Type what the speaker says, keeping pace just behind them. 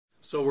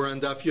So we're on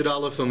DAF Yud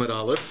Aleph Amud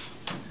Aleph,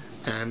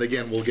 and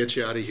again we'll get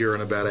you out of here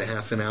in about a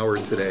half an hour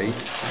today.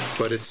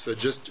 But it's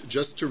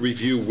just to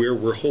review where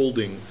we're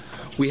holding.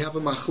 We have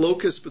a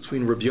machlokas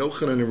between Rabbi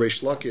Yochanan and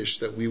Reish Lakish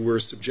that we were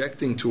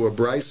subjecting to a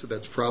brisa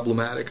that's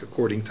problematic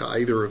according to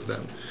either of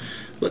them.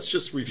 Let's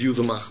just review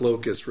the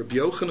machlokas. Rabbi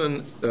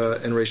Yochanan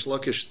and Reish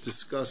Lakish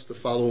discuss the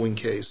following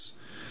case: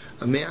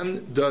 a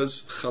man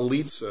does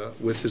chalitza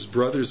with his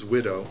brother's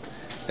widow,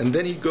 and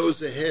then he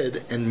goes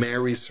ahead and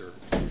marries her,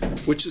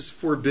 which is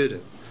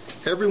forbidden.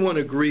 Everyone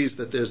agrees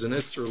that there's an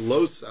Isser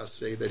lo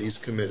saseh that he's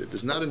committed.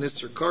 There's not an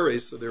Isser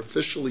kares, so they're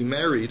officially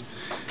married.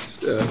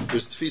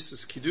 There's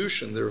tfisas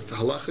kiddushin, they're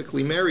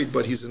halachically married,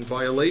 but he's in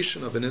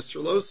violation of an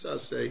Isser lo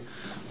saseh,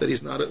 that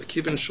he's not,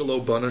 kiven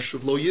shelo bana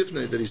shuv lo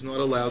yivne, that he's not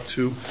allowed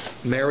to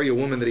marry a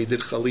woman that he did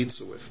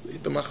chalitza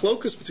with. The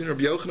machlokas between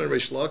Rabbi Yochanan and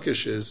Reish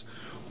Lakish is,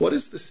 what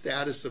is the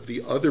status of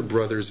the other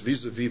brothers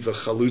vis-a-vis the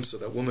chalutza,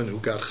 that woman who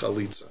got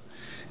chalitza?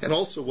 And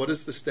also, what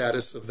is the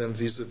status of them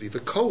vis-a-vis the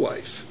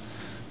co-wife?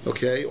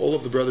 Okay, all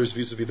of the brothers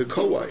vis-a-vis the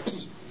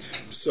co-wives.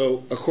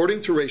 So,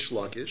 according to Reish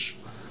Lakish,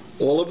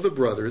 all of the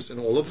brothers and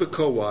all of the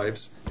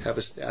co-wives have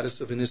a status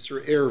of an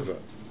Isser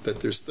Erva, that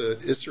there's the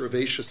Isser of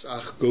Eishes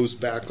Ach goes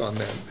back on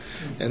them.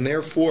 And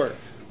therefore,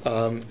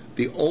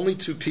 the only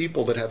two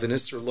people that have an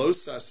Isser Lo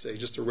Saseh,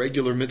 just a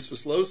regular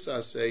mitzvahs Lo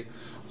Saseh,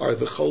 are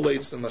the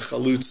Choletz and the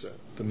Chalutza,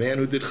 the man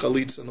who did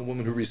Chalitza and the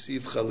woman who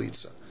received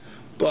Chalitza.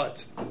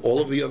 But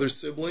all of the other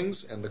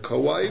siblings and the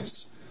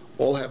co-wives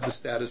all have the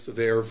status of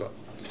erva.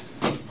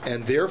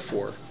 And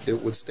therefore,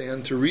 it would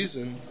stand to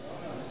reason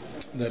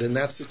that in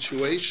that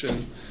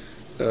situation,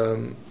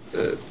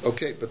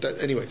 okay, but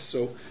that, anyway,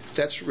 so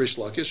that's Reish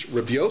Lakish.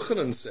 Rabbi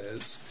Yochanan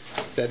says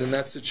that in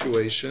that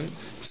situation,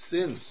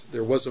 since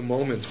there was a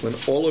moment when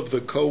all of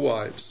the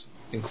co-wives,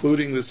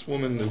 including this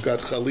woman who got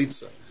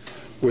chalitza,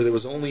 where there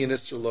was only an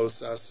Isser Lo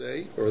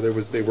Saseh, or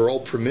they were all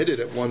permitted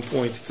at one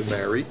point to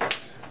marry,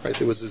 right?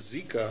 There was a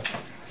zika.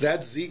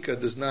 That zika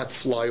does not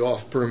fly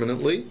off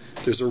permanently.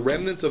 There's a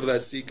remnant of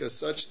that zika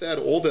such that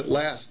all that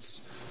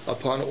lasts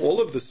upon all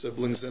of the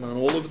siblings and on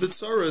all of the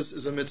tzaras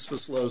is a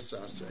mitzvah lo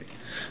saseh.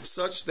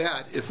 Such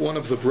that if one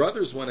of the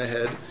brothers went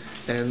ahead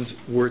and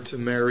were to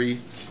marry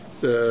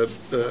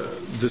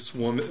this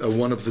woman,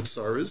 one of the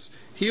tzaras,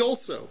 he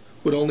also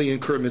would only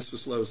incur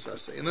mitzvahs lo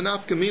saseh. And the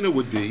nafkamina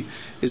would be,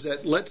 is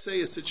that, let's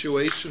say a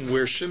situation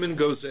where Shimon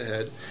goes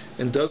ahead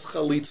and does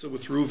chalitza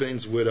with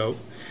Reuven's widow,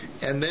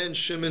 and then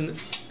Shimon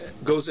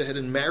goes ahead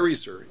and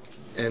marries her,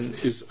 and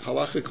is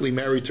halachically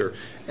married to her,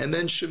 and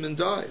then Shimon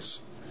dies.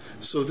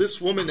 So this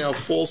woman now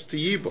falls to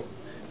Yibum.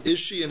 Is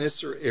she an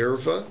Isser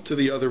Erva to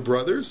the other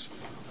brothers,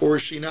 or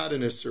is she not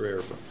an Isser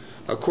Erva?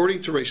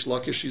 According to Reish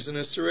Lakish, she's an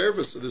Isser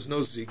Erva, so there's no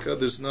Zika,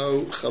 there's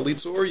no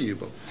Chalitza or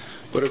Yibum.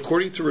 But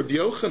according to Rabbi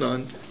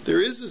Yochanan,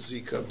 there is a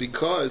Zika,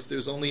 because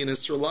there's only an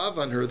Isser Lav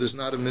on her, there's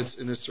not an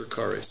Isser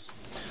Kares.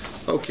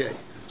 Okay,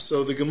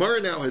 so the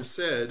Gemara now had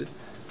said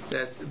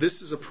that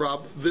this is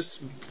this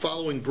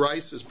following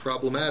Bryce is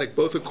problematic,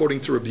 both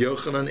according to Rabbi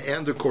Yochanan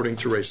and according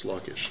to Reish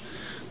Lakish.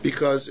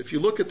 Because if you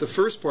look at the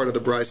first part of the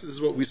Bryce, this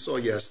is what we saw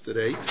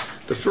yesterday.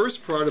 The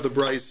first part of the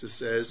Bryce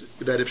says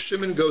that if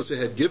Shimon goes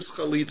ahead, gives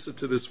chalitza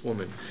to this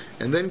woman,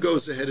 and then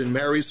goes ahead and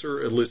marries her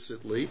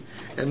illicitly,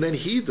 and then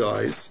he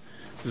dies,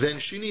 then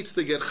she needs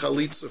to get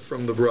chalitza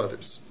from the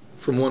brothers,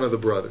 from one of the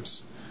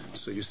brothers.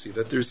 So you see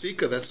that there's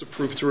zika. That's a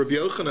proof to Rabbi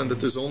Yochanan that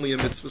there's only a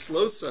mitzvah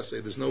lo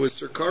saseh. There's no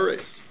isser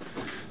kares.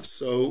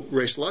 So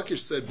Reish Lakish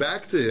said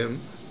back to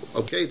him,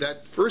 okay,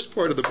 that first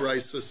part of the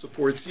brisa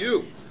supports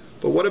you,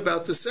 but what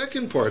about the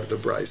second part of the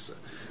brisa?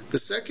 The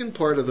second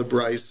part of the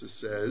brisa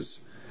says,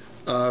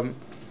 Amad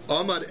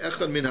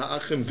echad min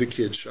ha'achim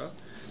v'kidsha,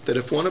 that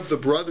if one of the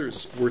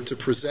brothers were to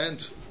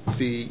present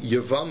the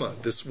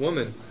Yevama, this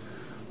woman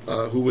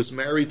who was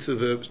married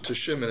to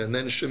Shimon, and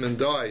then Shimon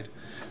died,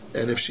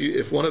 and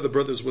if one of the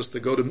brothers was to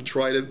go to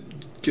try to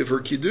give her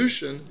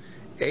kiddushin,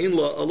 ein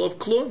la alav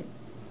klum,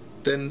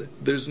 then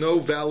there's no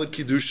valid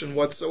kiddushin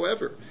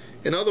whatsoever.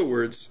 In other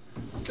words,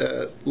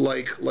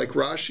 like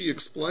Rashi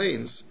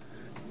explains,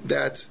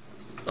 that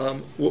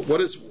what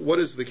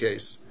is the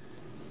case?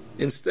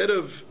 Instead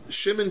of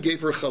Shimon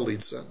gave her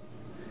chalitza,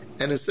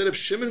 and instead of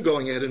Shimon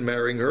going ahead and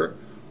marrying her,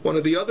 one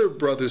of the other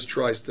brothers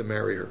tries to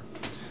marry her.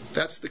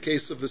 That's the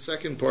case of the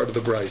second part of the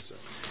brisa.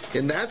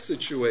 In that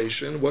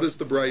situation, what does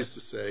the brisa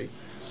say?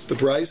 The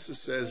brisa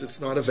says it's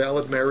not a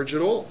valid marriage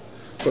at all.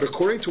 But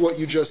according to what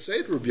you just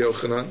said, Rabbi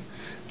Yochanan,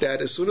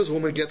 that as soon as a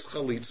woman gets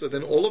chalitza,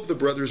 then all of the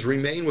brothers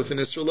remain with an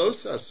Isser Lo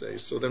Saseh.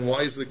 So then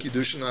why is the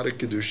kiddushin not a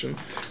kiddushin?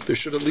 There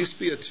should at least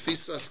be a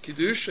tfisas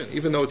kiddushin,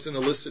 even though it's an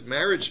illicit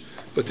marriage,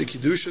 but the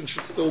kiddushin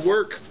should still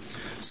work.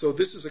 So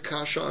this is a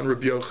kasha on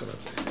Rabbi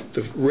Yochanan.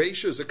 The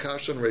Reisha is a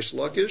kasha on Reish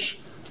Lakish.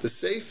 The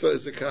Seifa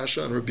is a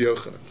kasha on Rabbi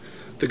Yochanan.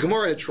 The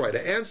Gemara had tried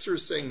to answer,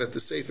 saying that the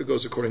Seifa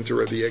goes according to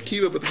Rabbi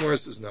Akiva, but the Gemara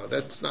says no,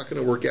 that's not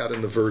going to work out in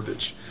the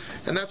verbiage.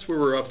 And that's where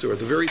we're up to, at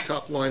the very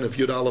top line of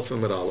Yud Aleph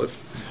and Amud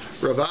Aleph.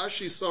 Rav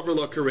Ashi savar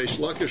la Reish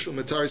Lakish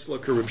u'metaris la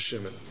Reb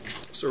Shimon.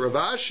 So Rav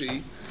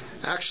Ashi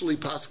actually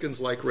paskins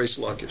like Reish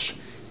Lakish.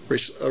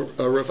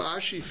 Rav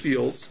Ashi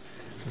feels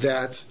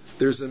that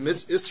there's a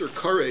Isser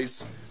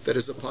Kares that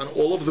is upon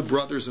all of the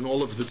brothers and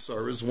all of the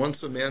tzaras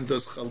once a man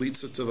does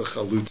chalitza to the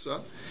chalutza,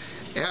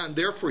 and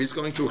therefore he's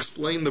going to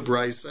explain the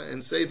brisa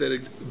and say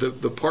that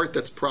the part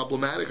that's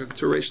problematic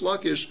to Reish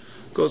Lakish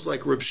goes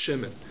like Reb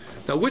Shimon.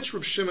 Now, which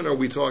Reb Shimon are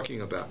we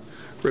talking about?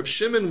 Reb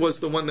Shimon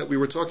was the one that we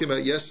were talking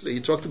about yesterday.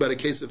 He talked about a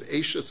case of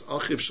Eishes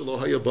Achiv Shelo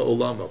Haya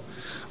Ba'olamo.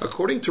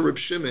 According to Reb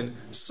Shimon,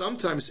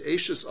 sometimes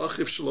Eishes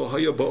Achiv Shelo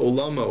Haya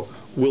Ba'olamo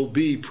will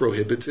be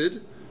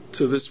prohibited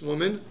to this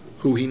woman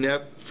who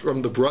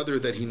from the brother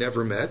that he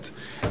never met,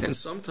 and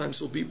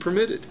sometimes will be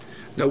permitted.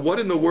 Now, what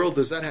in the world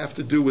does that have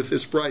to do with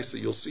this brisa?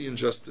 You'll see in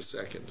just a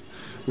second.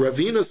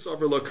 Ravina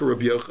Savar Laka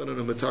Rabbi Yochanan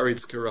and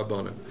Mataritz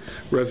Kerabanan.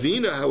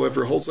 Ravina,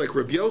 however, holds like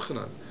Rabbi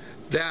Yochanan,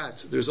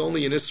 that there's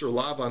only an Isser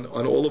Lav on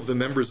all of the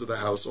members of the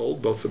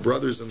household, both the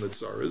brothers and the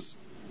tzaras,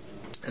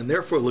 and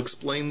therefore he'll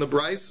explain the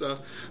brisa,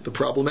 the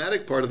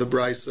problematic part of the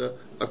brisa,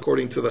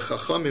 according to the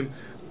Chachamim,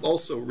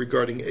 also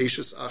regarding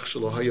Eishes Ach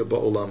Shelo Haya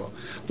Ba'olamo.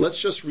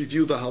 Let's just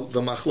review the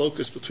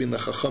machlokus between the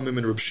Chachamim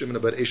and Reb Shimon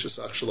about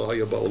Eishes Ach Shelo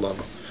Haya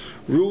Ba'olamo.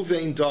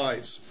 Ruvain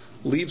dies,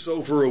 leaves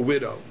over a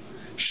widow.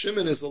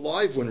 Shimon is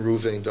alive when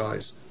Ruvain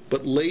dies,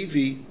 but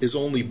Levi is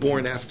only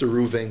born after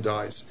Ruvain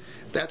dies.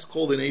 That's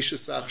called an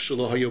Eishes Ach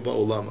Shelo Haya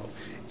Ba'olamo.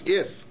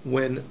 If,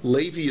 when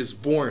Levi is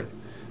born,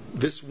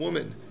 this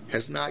woman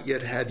has not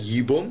yet had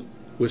Yibum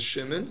with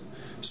Shimon,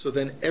 so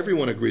then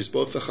everyone agrees,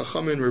 both the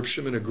Chachamim and Reb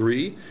Shimon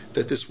agree,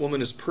 that this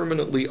woman is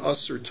permanently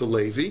usher to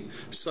Levi,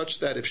 such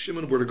that if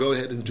Shimon were to go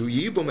ahead and do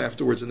Yibum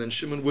afterwards and then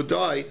Shimon would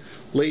die,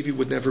 Levi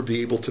would never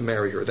be able to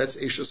marry her. That's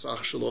Eishes Ach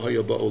Shelo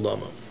Haya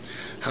Ba'olamo.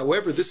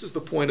 However, this is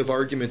the point of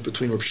argument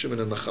between Reb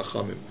Shimon and the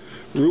Chachamim.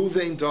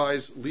 Reuven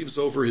dies, leaves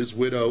over his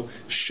widow.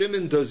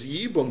 Shimon does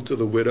Yibum to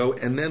the widow,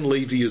 and then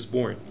Levi is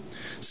born.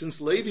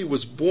 Since Levi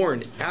was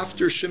born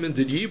after Shimon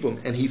did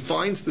Yibum, and he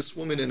finds this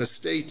woman in a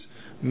state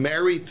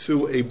married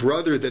to a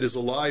brother that is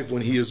alive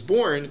when he is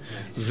born,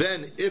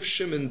 then if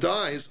Shimon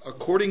dies,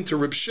 according to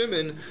Reb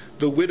Shimon,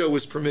 the widow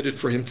is permitted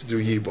for him to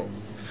do Yibum.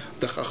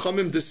 The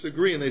Chachamim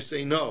disagree, and they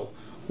say no.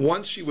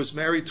 Once she was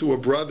married to a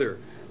brother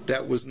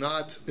that was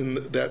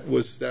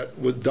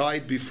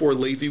died before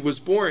Levi was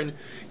born,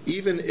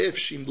 even if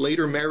she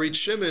later married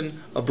Shimon,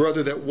 a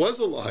brother that was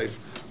alive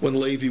when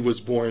Levi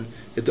was born,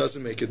 it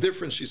doesn't make a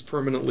difference. She's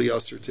permanently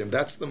usher to him.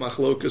 That's the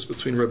machlokas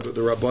between the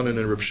Rabbanan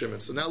and Reb Shimon.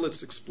 So now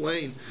let's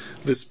explain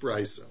this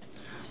brisa.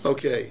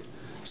 Okay,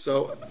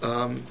 so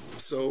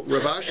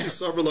Ravashi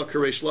Savar Laka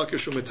Reish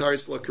Lakish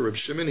Umitaris Laka Reb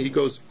Shimon. He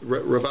goes.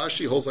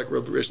 Ravashi holds like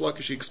Reish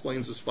Lakish. He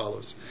explains as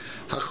follows: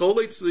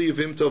 Hacholetz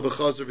liyivimto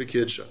v'chazer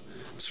v'kidsha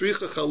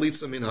tzricha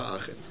chalitza min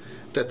ha'achin.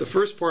 That the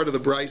first part of the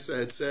brisa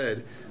had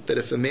said that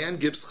if a man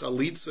gives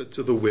chalitza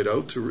to the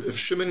widow, if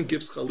Shimon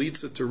gives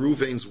chalitza to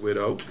Reuven's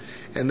widow,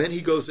 and then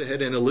he goes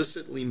ahead and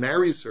illicitly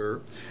marries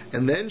her,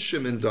 and then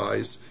Shimon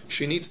dies,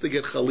 she needs to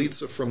get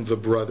chalitza from the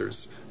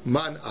brothers.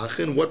 Man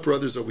achin, what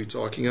brothers are we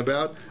talking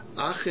about?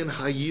 Achin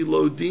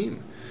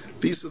hayilodim.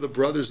 These are the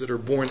brothers that are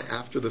born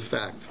after the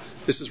fact.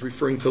 This is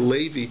referring to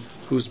Levi,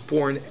 who's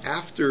born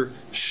after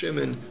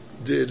Shimon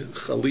did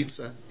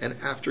chalitza and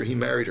after he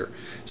married her.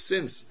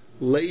 Since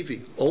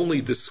Levi only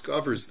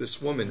discovers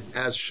this woman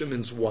as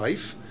Shimon's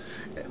wife,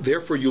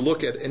 therefore you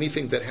look at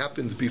anything that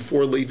happened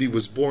before Levi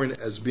was born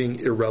as being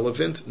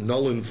irrelevant,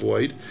 null and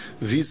void,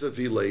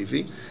 vis-a-vis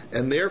Levi,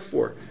 and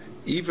therefore,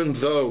 even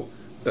though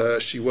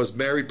she was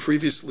married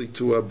previously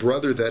to a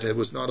brother that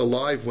was not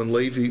alive when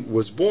Levi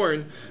was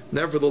born,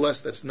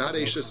 nevertheless, that's not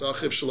Eishes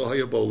Achiv Shelo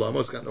Haya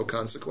Ba'olamo, it's got no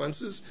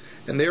consequences,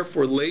 and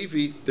therefore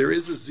Levi, there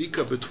is a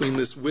zika between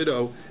this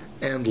widow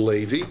and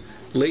Levi.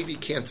 Levi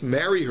can't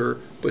marry her,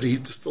 but he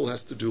still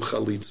has to do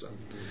chalitza.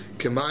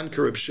 Keman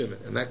Reb Shimon,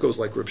 and that goes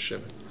like Reb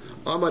Shimon.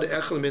 Amar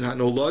echel min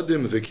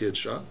hanoladim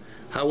v'kidsha.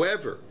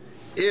 However,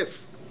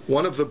 if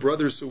one of the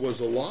brothers who was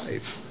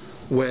alive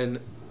when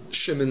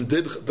Shimon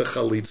did the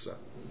chalitza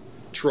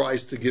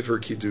tries to give her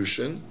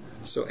kiddushin,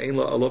 so ein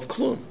la alav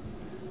klum,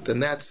 then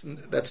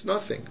that's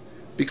nothing,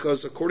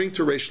 because according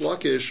to Reish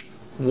Lakish,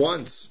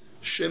 once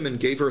Shimon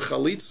gave her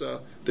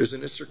chalitza, there's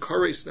an Isser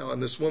Kares now on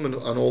this woman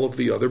on all of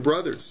the other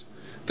brothers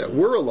that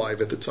were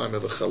alive at the time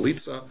of the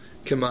chalitza,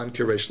 keman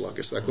Reish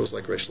Lakish. That goes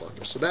like Reish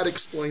Lakish. So that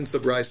explains the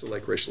brisa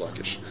like Reish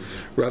Lakish.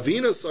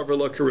 Ravina savar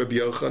laka Rabbi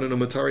Yochanan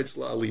umataritz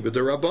la'ali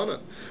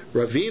b'derabanan.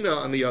 Ravina,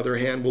 on the other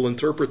hand, will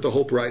interpret the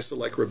whole brisa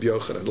like Rabbi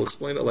Yochanan. He'll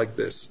explain it like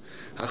this: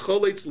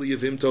 Hacholetz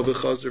liyavimto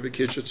v'chazer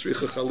v'kidsha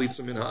tzricha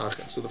chalitza min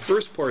ha'achin. So the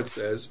first part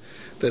says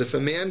that if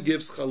a man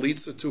gives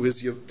chalitza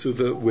to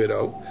the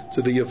widow,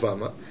 to the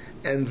Yevama,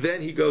 and then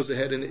he goes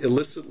ahead and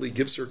illicitly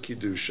gives her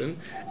kiddushin,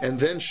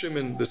 and then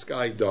Shimon, this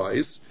guy,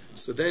 dies,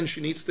 so then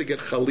she needs to get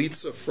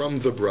chalitza from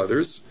the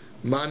brothers.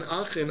 Man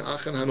achin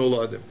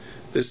hanoladim.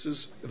 This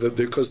is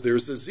because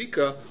there's a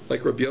zika,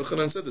 like Rabbi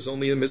Yochanan said, there's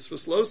only a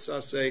mitzvah lo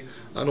saseh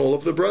on all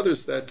of the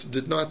brothers that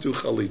did not do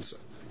chalitza.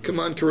 Come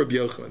on, Rabbi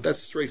Yochanan. That's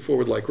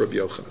straightforward like Rabbi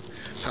Yochanan.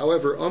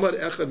 However, Amar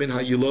echad bin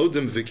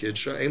hayilodim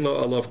v'kidsha ein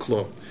lo alav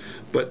klom.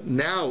 But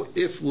now,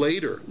 if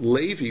later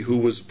Levi, who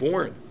was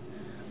born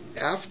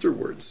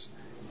afterwards,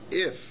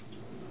 if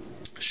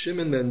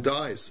Shimon then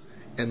dies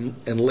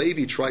and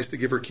Levi tries to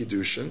give her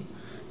kiddushin,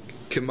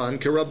 Kiman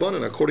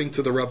Kerabanan, according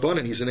to the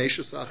Rabbanan, he's an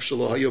Eishes Ach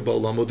Shelo Hayo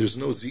Ba'olamo, there's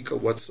no Zika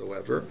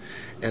whatsoever,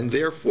 and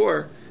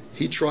therefore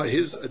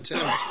his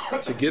attempt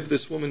to give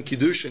this woman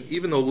kiddushin,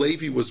 even though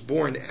Levi was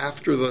born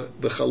after the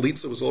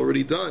chalitza was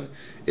already done,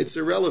 it's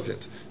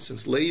irrelevant.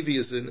 Since Levi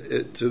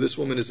to this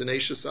woman is an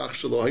Eishes Ach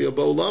Shelo Hayo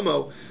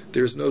Ba'olamo,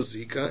 there's no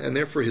Zika, and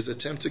therefore his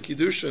attempt to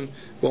kiddushin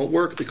won't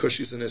work because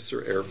she's an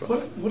Isser Erva.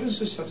 What does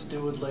this have to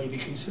do with Levi,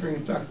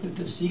 considering the fact that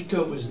the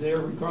Zika was there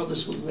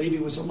regardless whether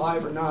Levi was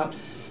alive or not?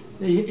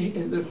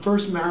 The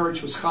first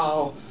marriage was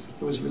chal.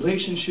 There was a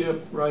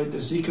relationship, right? The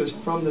Zika is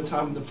from the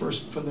time of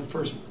from the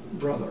first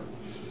brother,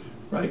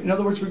 right? In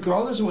other words,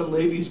 regardless of when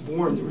Levi is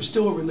born, there was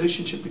still a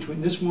relationship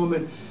between this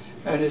woman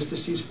and his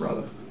deceased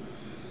brother.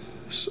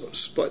 So,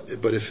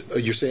 but if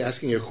you're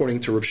asking according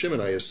to Reb Shimon,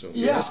 I assume.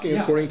 You're asking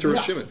according to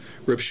Reb Shimon.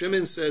 Reb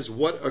Shimon says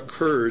what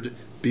occurred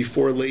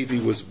before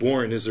Levi was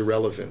born is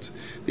irrelevant.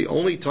 The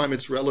only time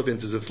it's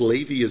relevant is if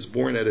Levi is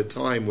born at a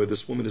time where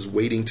this woman is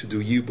waiting to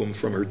do yibum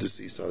from her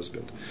deceased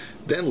husband.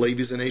 Then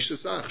Levi's an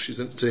Eishes Ach.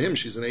 To him,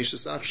 she's an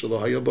Eishes Ach Shelo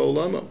Hayo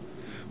Ba'olamo.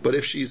 But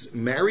if she's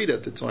married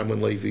at the time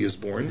when Levi is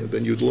born,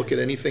 then you'd look at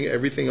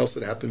everything else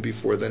that happened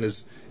before then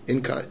is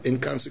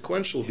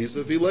inconsequential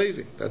vis-a-vis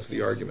Levi. That's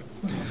the argument.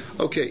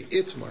 Okay,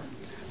 Itmar.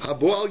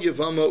 Haboal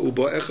Yevama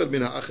ubo echad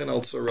min ha'achen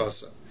al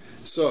tzarasa.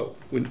 So,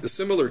 in a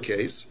similar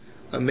case,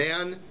 a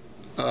man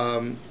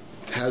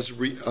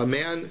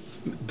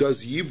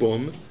does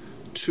yibum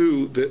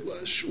to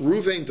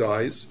Ruvain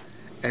dies,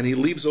 and he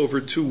leaves over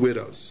two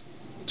widows,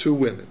 two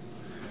women.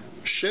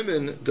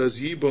 Shimon does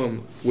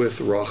yibum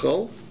with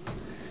Rachel,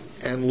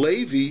 and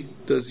Levi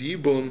does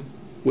yibum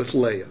with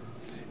Leah.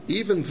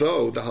 Even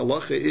though the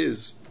halacha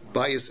is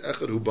bayis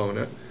echad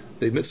hubona,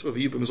 the mitzvah of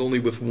yibum is only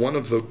with one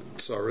of the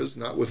tzaras,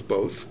 not with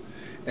both,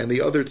 and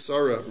the other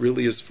tzara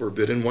really is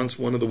forbidden. Once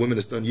one of the women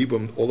has done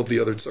yibum, all of the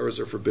other tzaras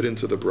are forbidden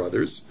to the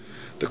brothers.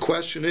 The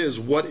question is,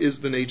 what is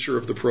the nature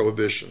of the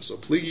prohibition? So,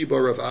 pligi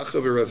bar Rav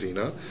Acha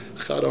v'Ravina,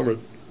 chad omer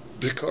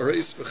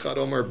b'kares v'chad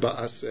omer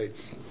ba'aseh.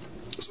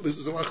 So this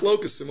is a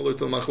machlokas, similar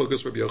to the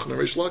machlokas Rabbi Yochanan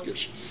Reish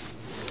Lakish.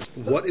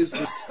 What is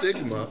the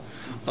stigma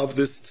of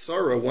this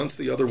tzara once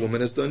the other woman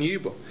has done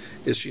yibum?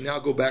 Is she now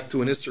go back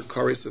to an isser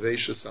kares of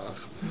Eishes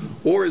Ach?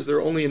 Or is there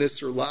only an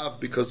isser lav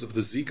because of the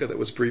zika that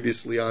was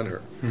previously on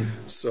her?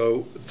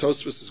 So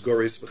Tosfos is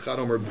gores v'chad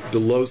omer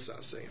below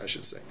saseh, I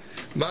should say.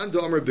 Man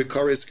domer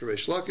b'kares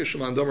karesh lakish,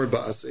 man domer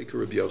ba'aseh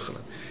k'Rabbi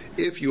Yochanan.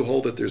 If you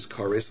hold that there's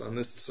kares on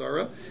this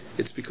tzara,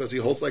 it's because he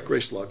holds like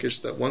Reish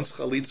Lakish that once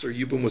chalitza or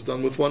yibum was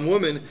done with one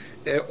woman,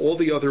 all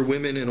the other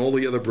women and all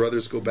the other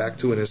brothers go back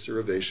to an isser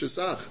of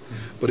Eishes Ach.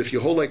 But if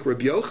you hold like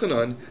Rabbi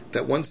Yochanan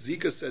that once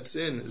zika sets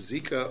in,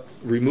 zika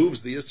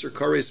removes the isser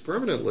kares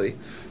permanently,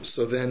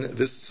 so then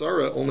this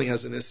tzara only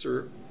has an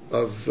isser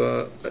of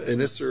lo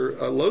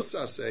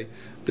saseh.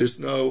 There's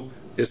no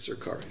isser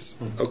kares.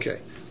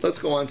 Okay, let's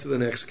go on to the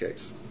next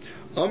case.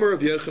 Amar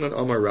Rav Yochanan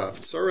Amar Rav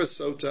tzara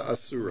sota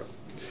asura.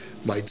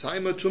 My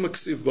taima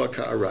tumaksiv ba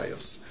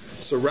ka'arayos.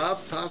 So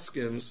Rav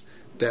paskins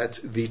that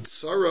the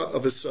tzara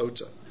of a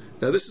sota.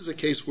 Now this is a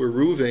case where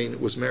Ruvain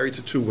was married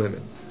to two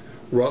women,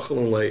 Rachel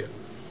and Leah.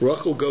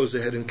 Rachel goes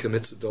ahead and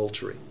commits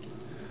adultery.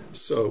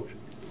 So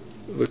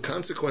the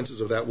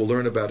consequences of that we'll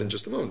learn about in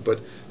just a moment. But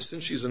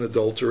since she's an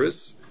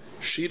adulteress,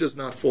 she does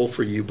not fall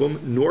for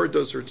yibum, nor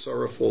does her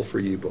tzara fall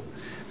for yibum.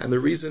 And the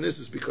reason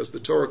is because the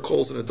Torah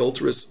calls an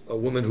adulteress a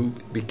woman who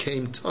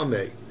became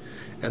tameh.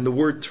 And the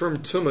word term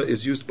tumah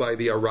is used by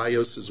the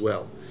Aryos as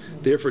well.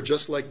 Therefore,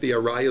 just like the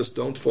Aryos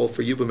don't fall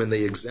for yibum and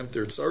they exempt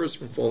their tzaras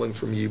from falling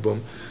from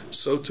yibum,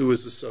 so too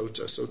is a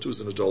sota, so too is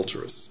an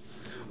adulteress.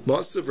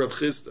 Masav Rav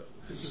Chisda.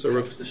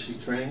 So does she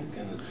drink?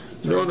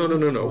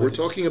 No. We're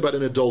talking about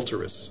an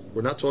adulteress.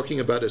 We're not talking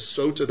about a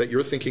sota that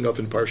you're thinking of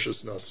in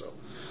Parshas Naso.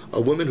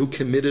 A woman who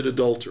committed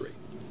adultery.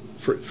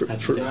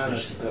 That's not a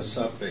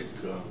suffix.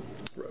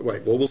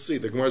 Right. Well, we'll see.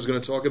 The Gemara is going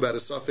to talk about a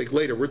suffix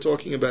later. We're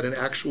talking about an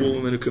actual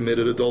woman who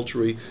committed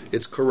adultery.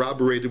 It's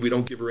corroborated. We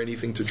don't give her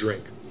anything to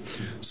drink.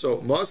 So,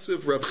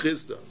 Masiv Rav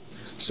Chisda.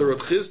 So Rav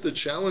Chisda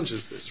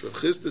challenges this. Rav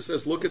Chisda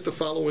says, look at the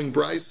following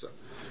brisa.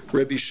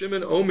 Rabbi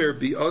Shimon Omer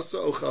bi'asa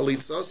o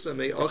chalitzasa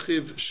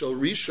me'achiv shel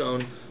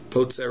rishon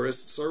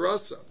potzeres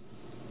tzarasa.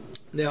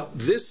 Now,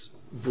 this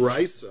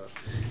brisa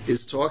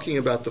is talking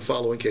about the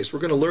following case. We're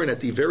going to learn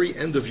at the very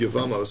end of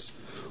Yevamos,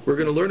 we're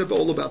going to learn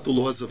all about the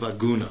laws of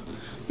aguna.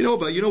 You know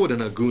what an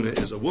aguna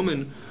is? A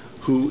woman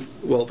who,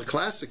 well, the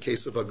classic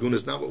case of aguna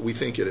is not what we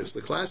think it is.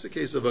 The classic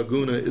case of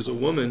aguna is a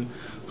woman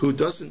who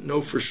doesn't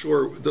know for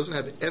sure, doesn't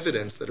have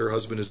evidence that her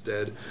husband is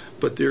dead,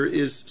 but there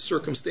is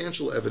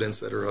circumstantial evidence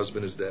that her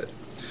husband is dead.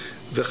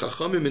 The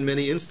Chachamim in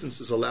many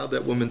instances allowed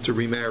that woman to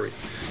remarry.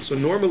 So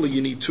normally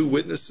you need two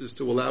witnesses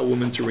to allow a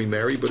woman to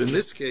remarry, but in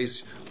this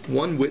case,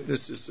 one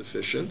witness is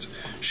sufficient.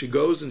 She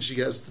goes and she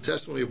has the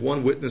testimony of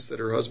one witness that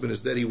her husband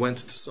is dead. He went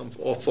to some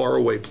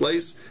faraway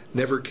place,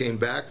 never came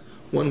back.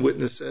 One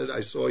witness said, I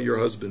saw your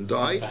husband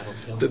die.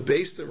 The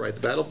battlefield. The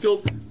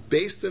battlefield.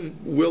 based in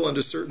will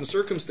under certain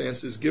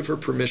circumstances, give her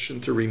permission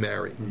to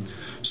remarry.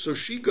 So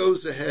she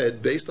goes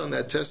ahead, based on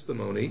that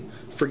testimony,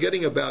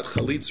 forgetting about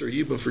Chalitz or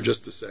Yibum for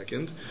just a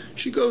second,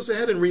 she goes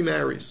ahead and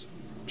remarries.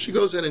 She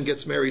goes ahead and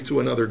gets married to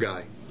another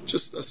guy,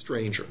 just a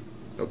stranger.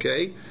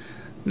 Okay?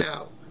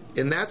 Now,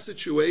 in that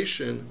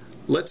situation,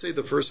 let's say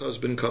the first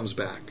husband comes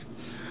back.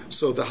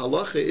 So the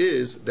halacha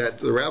is that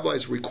the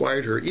rabbis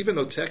required her, even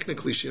though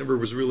technically she never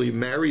was really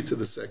married to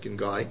the second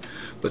guy,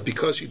 but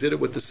because she did it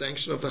with the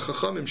sanction of the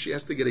Chachamim, she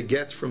has to get a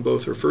get from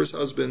both her first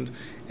husband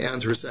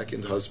and her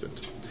second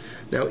husband.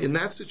 Now, in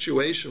that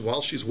situation,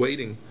 while she's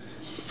waiting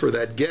for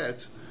that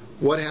get,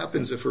 what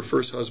happens if her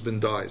first husband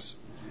dies?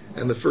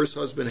 And the first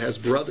husband has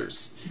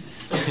brothers.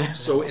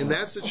 So in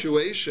that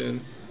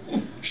situation,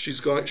 she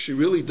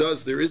really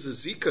does, there is a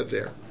zika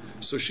there.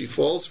 So she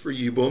falls for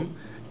Yibum,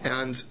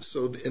 and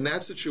so in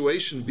that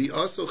situation,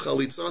 bi'aso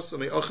chalitzasa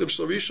me'achiv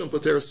shel rishon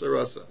poter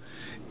sarasa.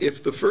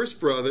 If the first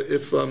brother,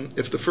 if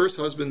the first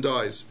husband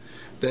dies,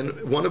 then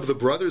one of the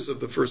brothers of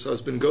the first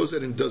husband goes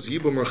ahead and does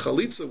Yibum or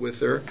chalitza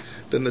with her,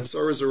 then the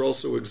tsaras are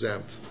also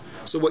exempt.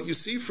 So what you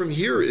see from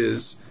here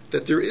is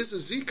that there is a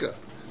zika.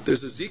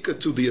 There's a zika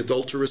to the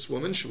adulterous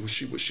woman.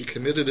 She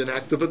committed an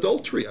act of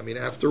adultery. I mean,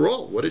 after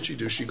all, what did she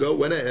do? She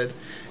went ahead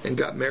and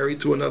got married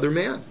to another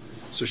man.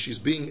 So she's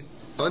being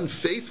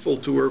unfaithful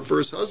to her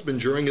first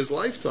husband during his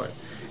lifetime.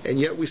 And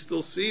yet we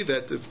still see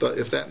that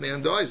if that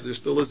man dies, there's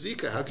still a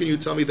zika. How can you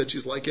tell me that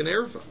she's like an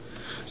erva?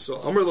 So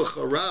Amr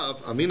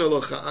l'charav, Amina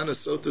l'cha'ana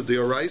sota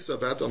de'oraisa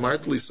vat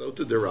amartli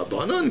sota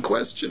de'rabanan?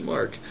 Question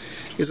mark.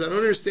 Is I don't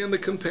understand the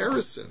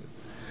comparison.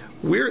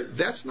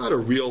 That's not a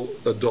real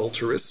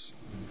adulteress.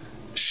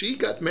 She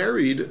got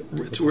married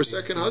to her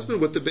second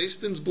husband with the Beis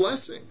Din's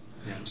blessing.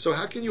 So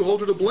how can you hold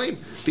her to blame?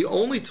 The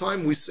only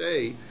time we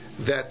say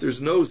that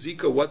there's no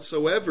zika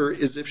whatsoever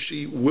is if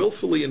she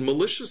willfully and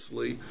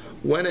maliciously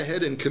went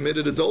ahead and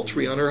committed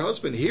adultery on her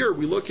husband. Here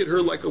we look at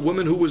her like a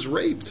woman who was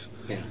raped.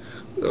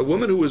 A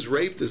woman who was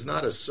raped is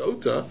not a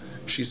sota.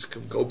 She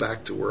can go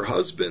back to her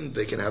husband.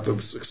 They can have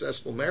a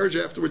successful marriage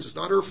afterwards. It's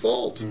not her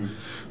fault.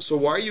 So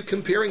why are you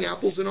comparing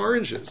apples and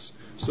oranges?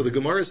 So the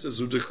Gemara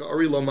says, Udika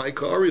arila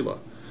maika arila.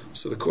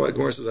 So the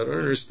Gemara says, I don't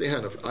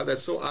understand.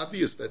 That's so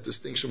obvious, that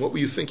distinction. What were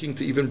you thinking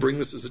to even bring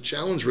this as a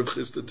challenge, Rav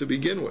Chisda, to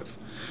begin with?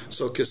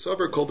 So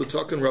Kesavar called the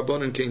Takon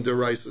Rabbanon came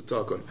Deraisa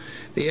Takon.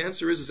 The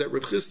answer is that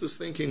Rav Chisda's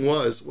thinking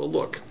was, well,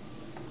 look,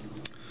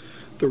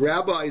 the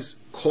rabbis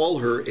call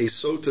her a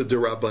sota de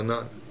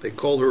Rabbanan. They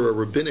call her a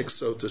rabbinic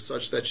sota,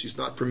 such that she's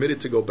not permitted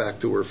to go back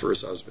to her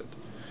first husband.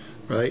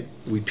 Right?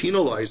 We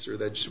penalize her,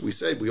 that we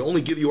say, we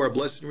only give you our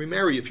blessing to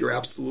remarry if you're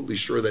absolutely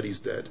sure that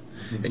he's dead.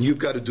 And you've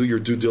got to do your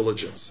due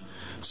diligence.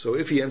 So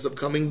if he ends up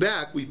coming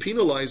back, we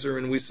penalize her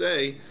and we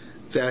say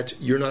that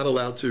you're not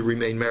allowed to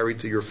remain married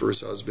to your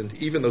first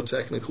husband, even though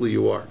technically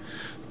you are.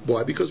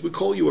 Why? Because we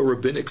call you a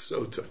rabbinic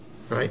sota,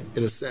 right?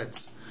 In a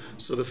sense.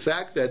 So the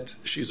fact that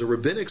she's a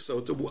rabbinic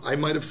sota, I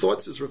might have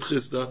thought, says Rav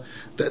Chisda,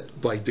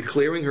 that by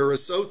declaring her a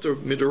sota,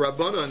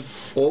 midrabanan,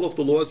 all of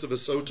the laws of a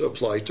sota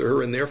apply to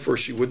her, and therefore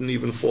she wouldn't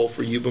even fall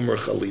for yibum or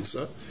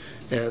chalitza,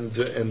 and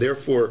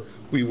therefore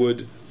we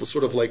would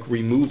sort of like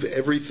remove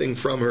everything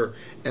from her,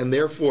 and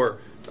therefore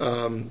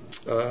the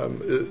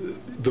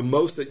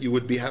most that you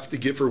would have to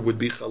give her would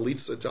be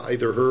chalitza to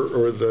either her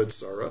or the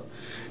tzara,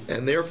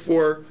 and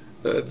therefore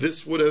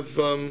this would have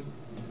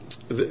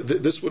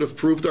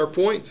proved our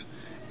point.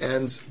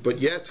 But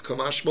yet,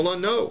 Kamash Malan,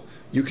 no,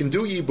 you can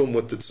do yibum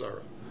with the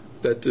tzara.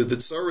 That the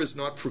tzara is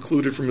not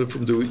precluded from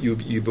doing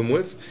yibum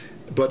with,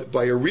 but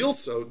by a real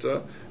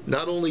sota,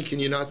 not only can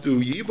you not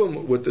do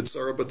yibum with the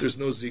tzara, but there's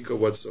no zika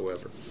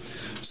whatsoever.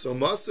 So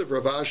Masav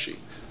Ravashi,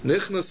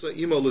 Nichnasa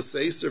imo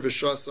l'seiser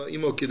v'shasa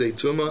imo kidei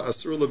tuma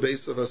asur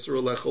lebesav asur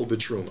lechol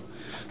betruma.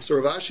 So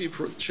Ravashi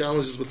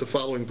challenges with the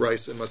following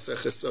brisa in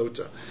Maseches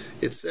Sota.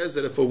 It says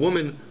that if a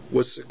woman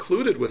was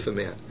secluded with a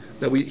man,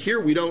 now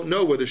we don't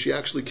know whether she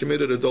actually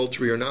committed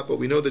adultery or not, but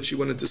we know that she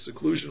went into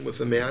seclusion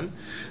with a man,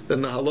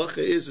 then the halacha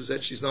is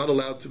that she's not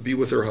allowed to be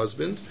with her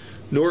husband,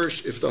 nor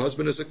if the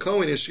husband is a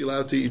Kohen, is she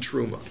allowed to eat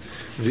truma.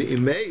 The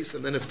imeis,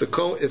 and then if the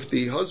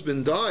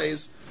husband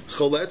dies,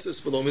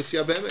 choletzes v'lo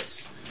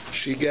misyabemes,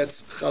 she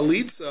gets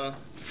chalitza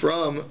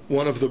from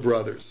one of the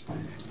brothers.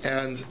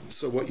 And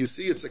so what you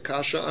see, it's a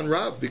kasha on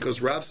Rav,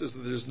 because Rav says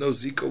that there's no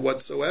zika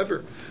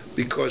whatsoever,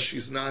 because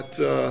she's not,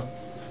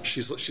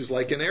 she's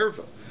like an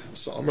erva.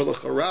 So Amar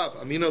L'cha Rav,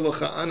 Amina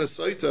L'cha Ana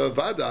Soita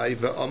Vadai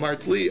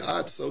Ve'amart Li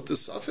At Sota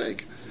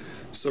Safek.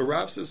 So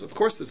Rav says, of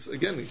course, that's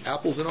again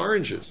apples and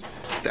oranges.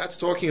 That's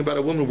talking about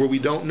a woman where we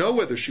don't know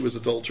whether she was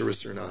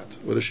adulterous or not,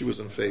 whether she was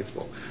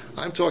unfaithful.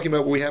 I'm talking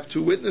about where we have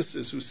two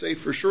witnesses who say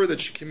for sure that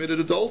she committed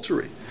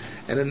adultery,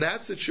 and in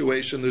that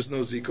situation, there's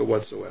no zika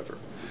whatsoever.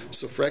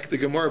 So frek the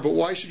Gemara, but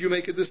why should you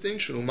make a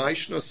distinction? So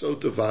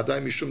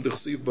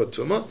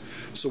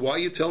why are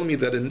you telling me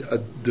that a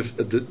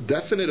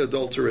definite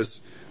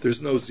adulteress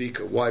there's no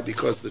zika. Why?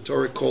 Because the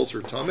Torah calls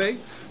her tameh,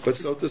 but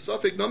sota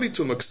safek nami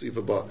tuma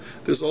ksiva ba.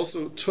 There's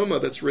also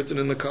tuma that's written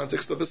in the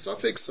context of a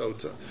safek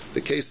sota,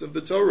 the case of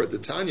the Torah, the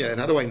Tanya. And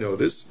how do I know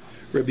this?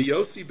 Rabbi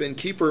Yossi ben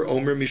Kippur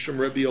Omer Mishum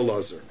Rabbi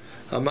Elazar.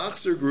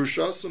 Hamachzer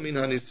grushasu min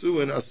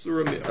hanisuin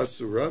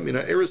asura min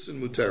ha'erisin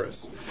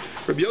muteres.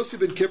 Rabbi Yossi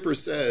ben Kippur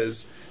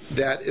says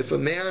that if a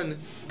man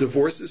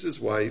divorces his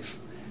wife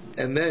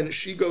and then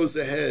she goes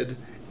ahead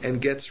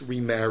and gets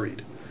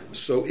remarried,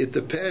 so it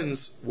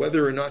depends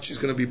whether or not she's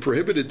going to be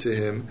prohibited to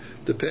him,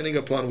 depending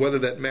upon whether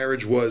that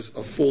marriage was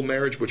a full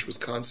marriage which was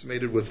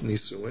consummated with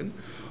nisuin,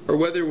 or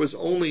whether it was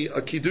only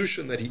a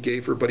kiddushin that he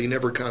gave her but he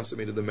never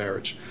consummated the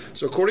marriage.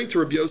 So according to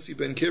Rabbi Yossi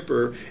ben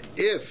Kippur,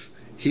 if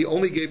he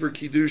only gave her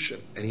kiddushin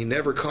and he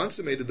never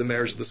consummated the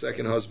marriage of the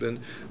second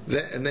husband,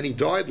 and then he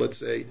died, let's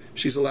say,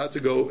 she's allowed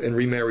to go and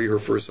remarry her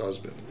first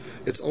husband.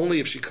 It's only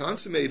if she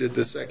consummated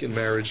the second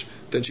marriage,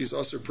 then she's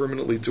also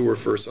permanently to her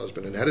first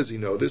husband. And how does he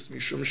know this?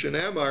 Mishum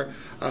shenamar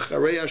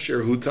acharei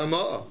asher hu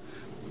tama'ah.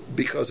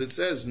 Because it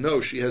says,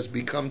 no, she has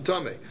become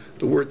tameh.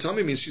 The word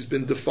tameh means she's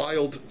been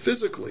defiled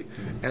physically.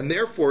 And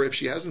therefore, if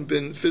she hasn't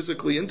been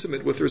physically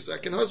intimate with her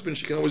second husband,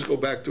 she can always go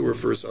back to her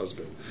first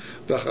husband.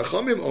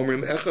 V'chachamim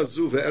omrim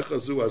echazu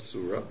ve'echazu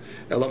asura,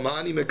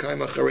 elamani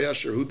mekayim acharei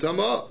asher hu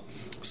tama'ah.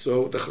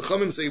 So the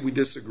Chachamim say we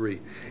disagree.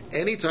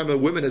 Anytime a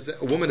woman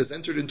has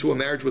entered into a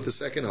marriage with a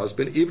second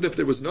husband, even if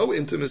there was no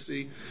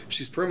intimacy,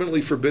 she's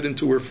permanently forbidden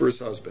to her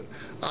first husband.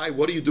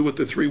 What do you do with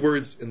the three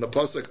words in the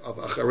pasuk of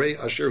Acharei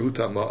Asher Hu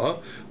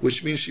Tama'a,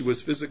 which means she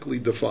was physically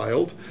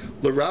defiled?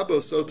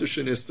 L'rabo sota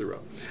shenistera.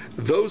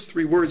 Those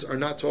three words are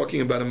not talking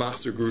about a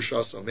machzer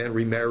grushas, a man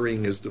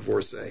remarrying his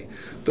divorcee.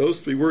 Those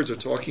three words are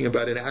talking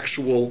about an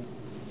actual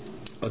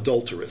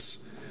adulteress.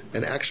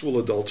 An actual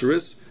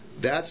adulteress.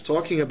 That's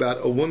talking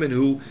about a woman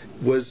who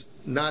was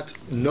not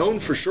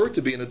known for sure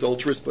to be an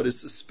adulteress, but is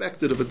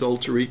suspected of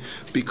adultery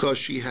because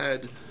she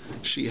had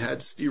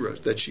stira,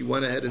 that she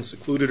went ahead and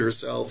secluded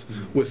herself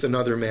with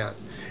another man.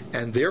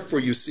 And therefore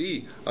you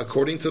see,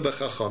 according to the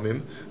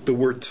Chachamim, the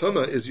word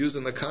tuma is used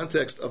in the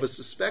context of a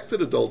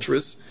suspected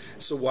adulteress,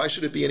 so why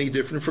should it be any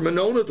different from a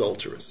known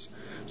adulteress?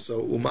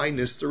 So umay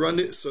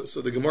nistara.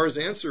 So the Gemara's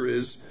answer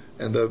is,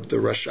 and the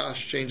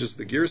Rashash changes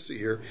the girsi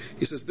here,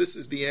 he says this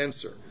is the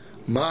answer.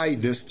 My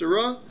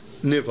nistara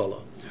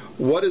nivala.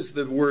 What does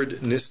the word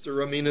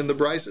nistara mean in the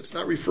Bryce? It's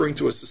not referring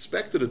to a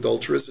suspected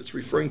adulteress, it's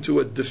referring to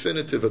a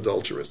definitive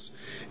adulteress.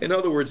 In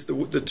other words,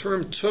 the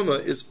term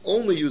tuma is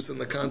only used in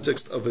the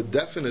context of a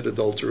definite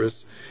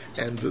adulteress,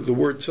 and the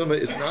word tuma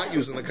is not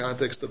used in the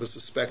context of a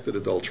suspected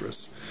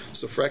adulteress.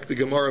 So frak the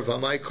Gemara,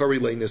 v'amai kari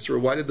le nistara,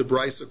 why did the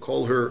Bryce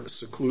call her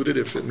secluded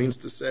if it means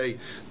to say,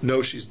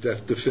 no, she's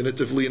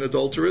definitively an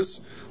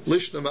adulteress?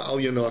 Lishna ma'al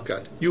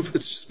yanakat.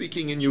 It's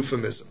speaking in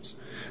euphemisms.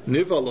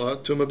 Nivala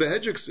tuma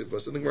behedjiksiva.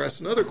 So I think we're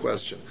asked another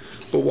question.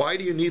 But why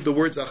do you need the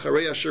words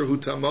acharei asher hu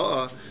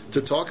tama'a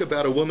to talk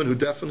about a woman who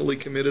definitely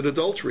committed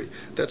adultery?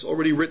 That's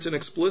already written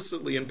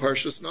explicitly in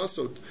Parshas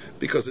Nasot,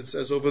 because it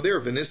says over there,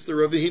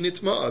 v'nistera v'hi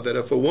nitma'a, that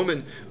if a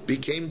woman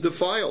became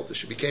defiled,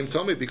 she became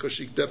tamei because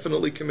she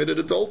definitely committed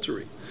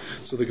adultery.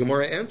 So the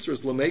Gemara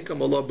answers,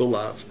 l'meikam Allah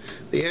belav.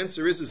 The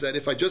answer is that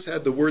if I just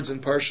had the words in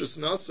Parshas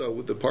Nasa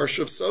with the Parsha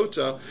of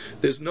Sota,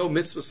 there's no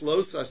mitzvah lo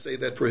saseh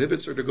that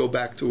prohibits her to go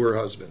back to her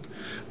husband.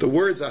 The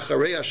words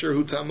acharei asher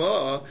hu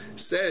tama'a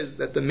says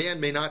that the man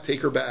may not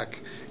take her back.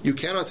 You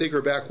cannot take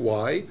her back.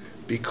 Why?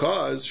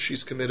 Because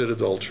she's committed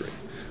adultery.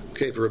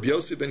 Okay, for Rabbi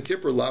Yossi ben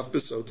Kippur, lav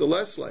besota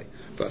leslei,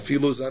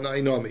 va'afilu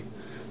zanai nomi.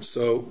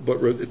 So,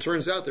 but it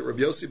turns out that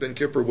Rabbi Yossi ben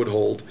Kippur would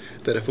hold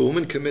that if a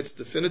woman commits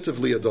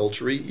definitively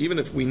adultery, even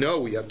if we know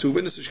we have two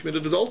witnesses who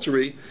committed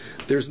adultery,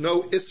 there's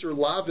no isser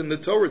lav in the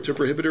Torah to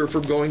prohibit her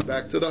from going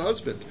back to the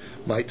husband.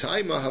 My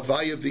taima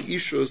havaya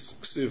v'ishus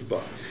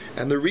ksivba.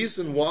 And the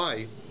reason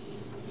why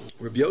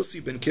Rabbi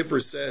Yossi ben Kippur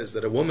says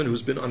that a woman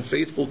who's been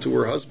unfaithful to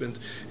her husband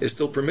is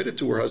still permitted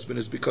to her husband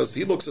is because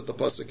he looks at the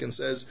pasuk and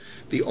says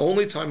the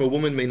only time a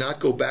woman may not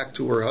go back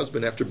to her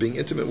husband after being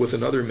intimate with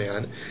another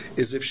man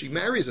is if she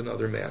marries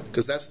another man,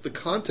 because that's the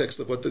context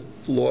of what the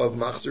law of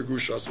Machzer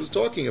Grushas was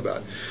talking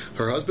about.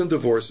 Her husband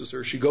divorces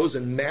her, she goes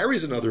and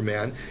marries another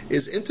man,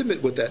 is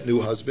intimate with that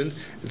new husband,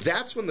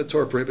 that's when the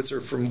Torah prohibits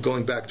her from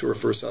going back to her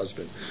first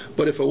husband.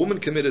 But if a woman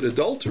committed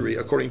adultery,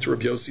 according to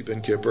Rabbi Yossi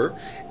ben Kippur,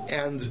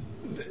 and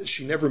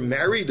she never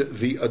married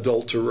the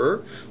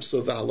adulterer, so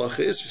the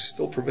halacha is she's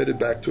still permitted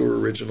back to her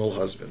original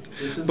husband.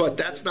 But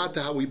that's not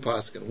how we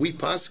paskin. We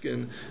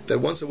paskin that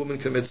once a woman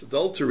commits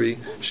adultery,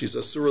 she's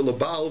asura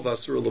labal,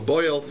 vasura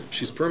laboyel,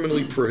 she's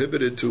permanently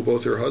prohibited to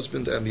both her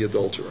husband and the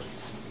adulterer.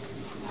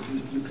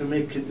 You can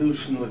make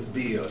kedushin with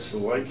bia, so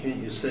why can't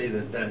you say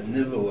that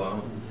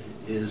nivala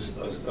is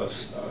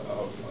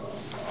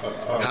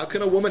How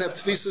can a woman have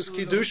tefisas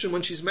kedushin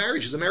when she's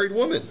married? She's a married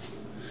woman.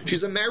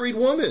 She's a married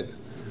woman.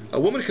 A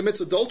woman commits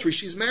adultery,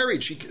 she's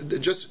married. She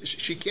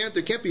can't.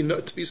 There can't be no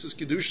tfisas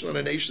kedushin on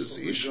an eishes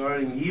ish.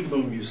 Regarding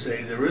Yibum, you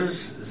say there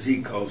is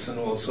Zechus and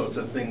all sorts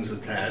of things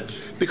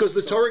attached. Because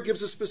the Torah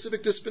gives a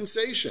specific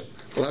dispensation.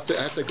 I have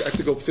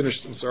to go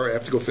finish. I'm sorry, I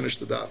have to go finish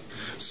the daf.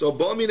 So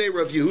Ba'amine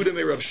Rav Yehuda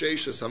me Rav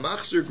Sheshes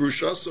Hamachzir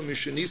Grushaso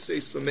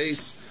Mishanises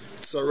V'Meis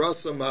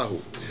Tzarasa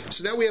Mahu.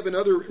 So now we have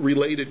another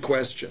related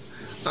question.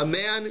 A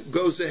man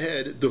goes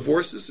ahead,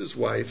 divorces his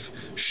wife,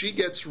 she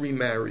gets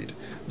remarried.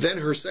 Then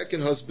her second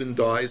husband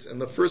dies,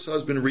 and the first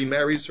husband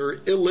remarries her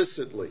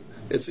illicitly.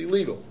 It's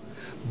illegal.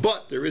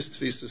 But there is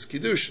tfisas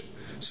kiddushin.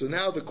 So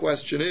now the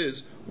question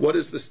is, what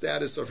is the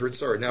status of her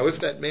tzara? Now, if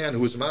that man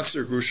who is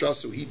machzir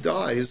grushasu, he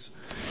dies,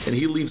 and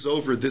he leaves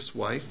over this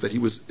wife that he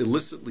was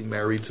illicitly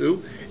married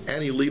to,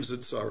 and he leaves a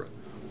tzara.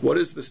 What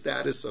is the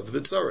status of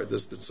the tzara?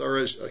 Does the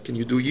tzara, can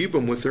you do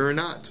yibum with her or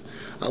not?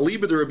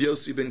 Aliba de Rabbi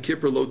Yossi ben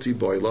Kippur loti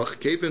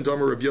boilach, kevin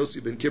domer Rabbi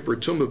Yossi ben Kippur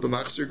tumah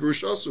b'machzir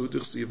grushasu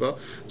d'chsiva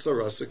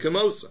tzarasa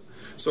kamosa.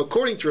 So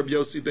according to Rabbi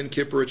Yossi ben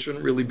Kippur, it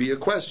shouldn't really be a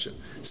question.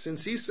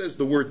 Since he says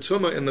the word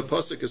tumah in the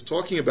pasuk is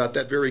talking about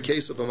that very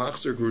case of a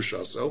machzir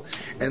grushaso,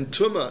 and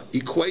tumah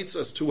equates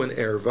us to an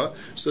erva,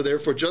 so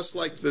therefore just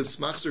like this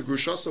machzir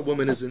grushaso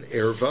woman is an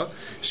erva,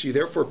 she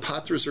therefore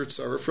paters her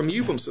tzara from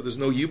yibum. So there's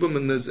no yibum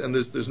in this, and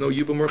there's no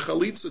yibum or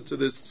chalitza to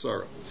this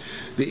tzara.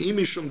 The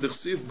imishum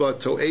d'chsiv ba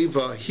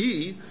to'eva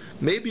he,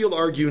 maybe you'll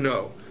argue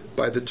no.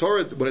 By the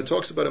Torah, when it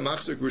talks about a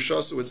machzir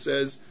grushaso, it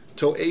says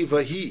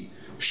to'eva he.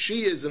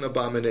 She is an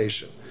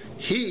abomination.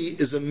 He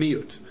is a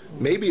miut.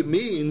 Maybe it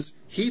means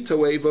he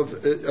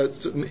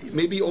toeva.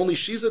 Maybe only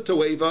she's a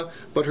toeva,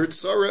 but her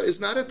tzara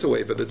is not a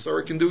toeva. The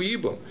tzara can do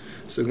yibum.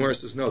 So the Gemara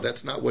says, no,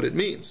 that's not what it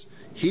means.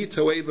 He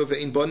toeva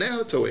ve'in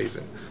boneha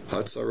toevin.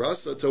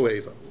 Hatzarasa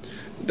toeva.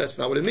 That's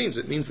not what it means.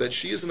 It means that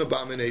she is an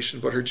abomination,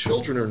 but her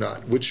children are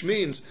not. Which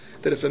means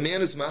that if a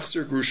man is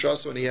machzir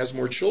grushaso and he has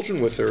more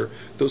children with her,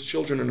 those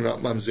children are not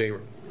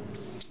mamzerim.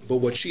 But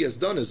what she has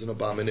done is an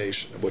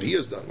abomination. What he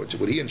has done, what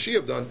he and she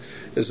have done,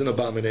 is an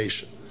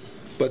abomination.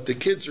 But the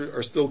kids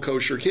are still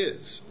kosher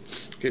kids.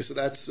 Okay, so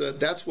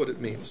that's what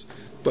it means.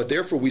 But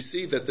therefore, we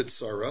see that the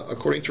tzara,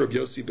 according to Rabbi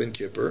Yossi ben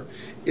Kippur,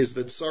 is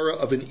the tzara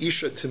of an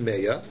isha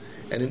temeya,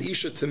 and an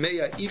isha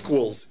temeya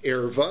equals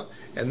erva,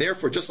 and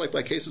therefore, just like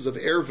by cases of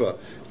erva,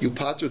 you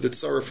pater the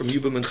tzara from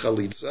yibum and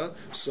chalitza,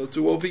 so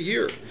too over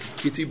here.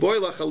 Kiti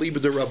boila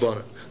chaliba de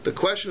rabbanan. The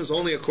question is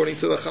only according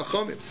to the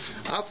chachamim.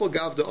 Afal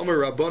gav de omer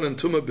rabbanan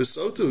tuma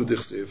besotu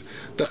dichsiv.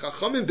 The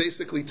chachamim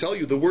basically tell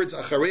you the words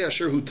acharei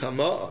asher hu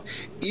tama'a,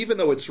 even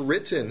though it's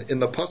written in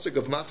the pasuk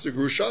of machzir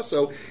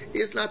grushaso,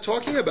 is not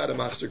talking about a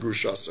machzir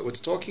grushaso. It's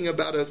talking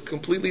about a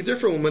completely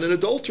different woman, an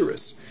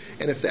adulteress.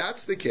 And if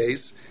that's the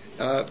case,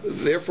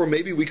 therefore,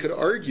 maybe we could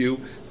argue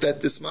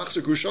that this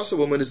machzir grushasa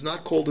woman is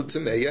not called a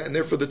temeya, and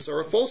therefore the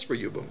tzara falls for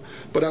yibum.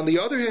 But on the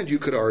other hand, you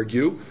could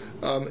argue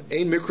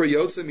ein mikra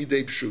yotze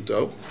midei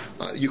pshuto.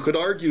 You could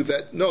argue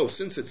that no,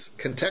 since it's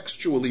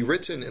contextually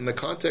written in the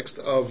context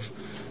of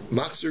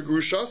machzir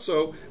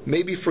grushaso,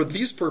 maybe for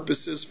these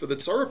purposes, for the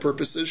tzara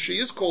purposes, she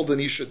is called an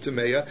isha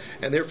temeya,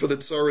 and therefore the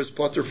tzara is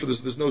pater for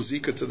this. There's no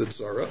zika to the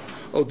tzara.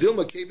 O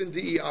dilma kevin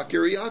di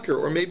akir,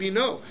 or maybe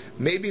no.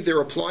 Maybe they're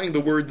applying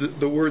the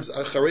words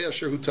acharei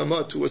asher hu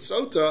tama to a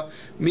sota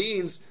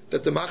means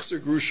that the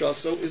machzir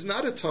grushaso is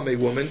not a tamei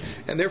woman,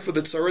 and therefore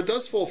the tzara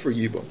does fall for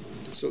yibum.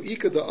 So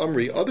Ika da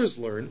Amri, others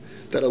learn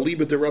that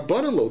aliba de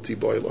Rabbanan loti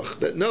boilach.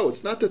 That no,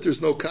 it's not that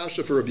there's no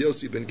kasha for Rabbi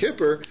Yossi ben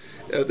Kippur,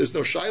 there's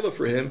no shaila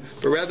for him,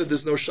 but rather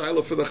there's no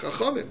shaila for the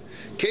Chachamim.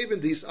 Kevin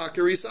dis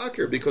akaris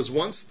akir, because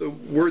once the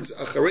words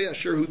acharei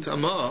asher hu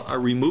tama are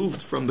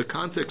removed from the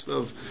context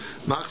of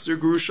machzir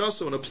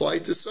grushaso and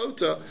applied to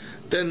sota,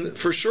 then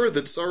for sure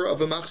the tzara of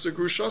a machzir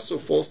grushaso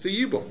falls to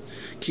yibum.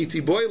 Kiti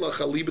boilach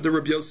aliba de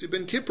Rabbi Yossi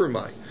ben Kippur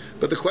mai.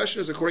 But the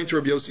question is according to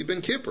Rabbi Yossi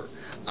ben Kippur.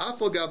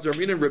 Afal gav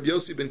darminan Rabbi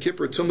Yossi ben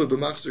Kippur tumah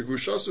b'machzir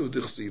grushasu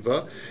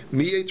d'chsiva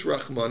miyet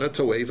rachmana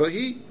toeva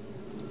hi.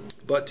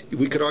 But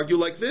we could argue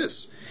like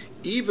this: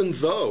 even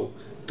though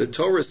the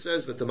Torah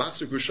says that the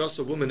machzir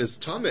grushasa woman is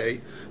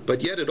tamei,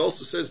 but yet it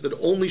also says that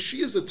only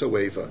she is a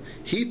toeva.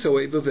 He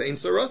toeva ve'ein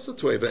sarasa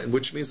toeva, and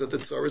which means that the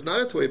tzara is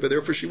not a toeva,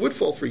 therefore she would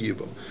fall for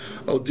yibum.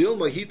 O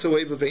dilma he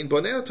toeva ve'ein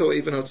bonea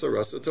toeva and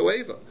hatzarasa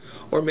toeva.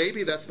 Or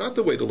maybe that's not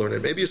the way to learn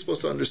it. Maybe you're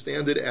supposed to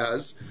understand it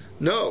as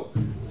no,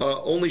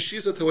 only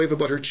she's a toeva,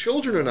 but her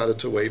children are not a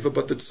toeva,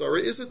 but the tzara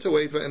is a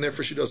toeva, and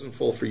therefore she doesn't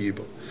fall for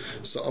yibum.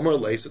 So Amar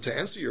Lei, so to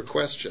answer your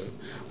question,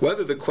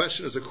 whether the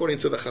question is according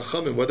to the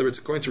Chachamim, whether it's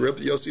according to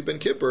Rabbi Yossi ben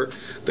Kippur,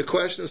 the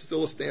question is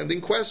still a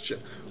standing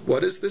question.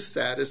 What is the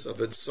status of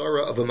a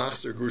tzara of a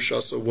machzir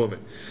grushasa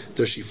woman?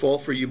 Does she fall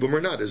for yibum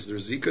or not? Is there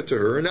zika to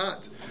her or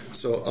not?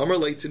 So Amar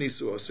Lei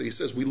Tenisua. So he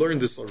says we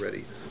learned this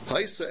already.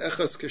 Haisa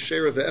echas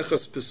keshera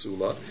ve'echas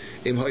pesula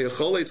im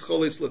hayacholetz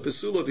choletz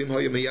lepesula v'im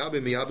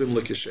hayamiyabim miyabim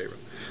lekeshera.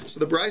 So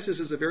the Brisa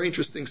is a very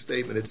interesting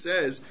statement. It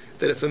says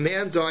that if a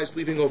man dies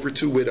leaving over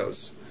two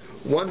widows,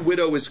 one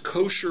widow is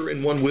kosher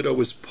and one widow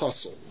is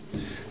puzzle.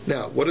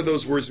 Now, what do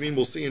those words mean?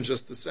 We'll see in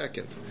just a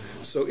second.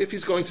 So if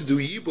he's going to do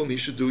yibum, he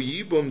should do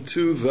yibum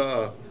to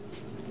the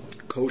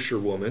kosher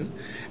woman,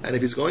 and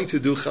if he's going to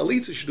do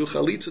chalitza, he should do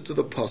chalitza to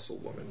the puzzle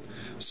woman.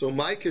 So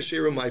my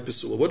keshera, my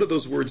pasula. What do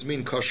those words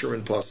mean, kosher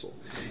and puzzle?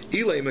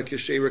 Ilema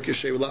keshera,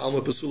 keshera la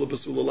alma, pasula,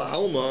 pasula la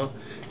alma.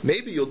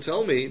 Maybe you'll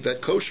tell me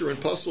that kosher and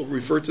puzzle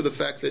refer to the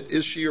fact that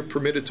is she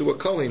permitted to a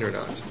kohen or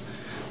not.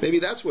 Maybe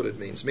that's what it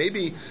means.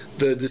 Maybe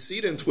the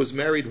decedent was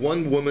married,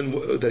 one woman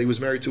that he was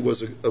married to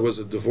was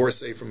a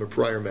divorcee from a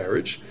prior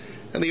marriage,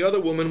 and the other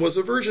woman was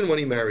a virgin when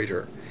he married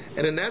her.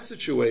 And in that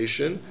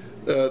situation,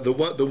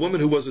 the woman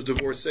who was a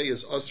divorcee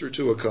is usher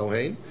to a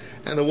kohen,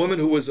 and the woman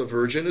who was a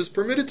virgin is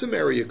permitted to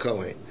marry a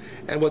kohen.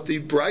 And what the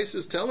Bryce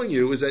is telling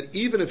you is that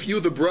even if you,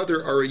 the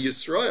brother, are a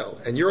Yisrael,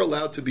 and you're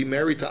allowed to be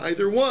married to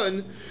either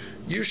one,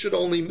 you should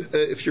only,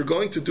 if you're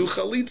going to do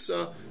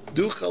chalitza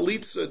to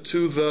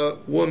the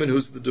woman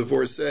who's the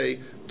divorcee.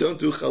 Don't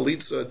do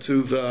chalitza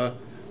to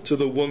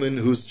the woman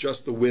who's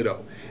just the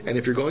widow. And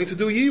if you're going to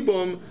do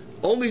yibum,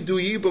 only do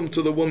yibum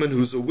to the woman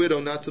who's a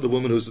widow, not to the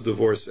woman who's a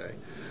divorcee.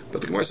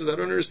 But the Gemara says, I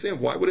don't understand.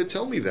 Why would it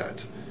tell me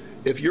that?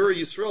 If you're a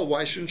Yisrael,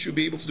 why shouldn't you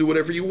be able to do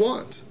whatever you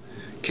want?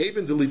 If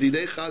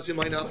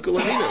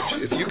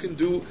you can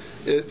do,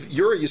 if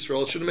you're a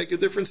Yisrael, it shouldn't make a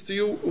difference to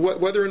you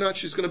whether or not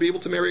she's going to be able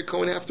to marry a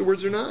Kohen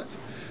afterwards or not.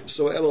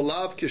 So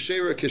elalav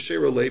keshera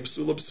keshera le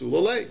psula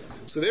psula le.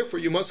 So therefore,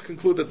 you must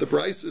conclude that the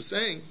Bryce is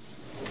saying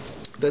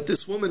that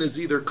this woman is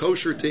either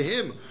kosher to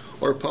him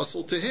or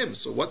puzzle to him.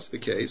 So what's the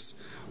case?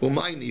 We're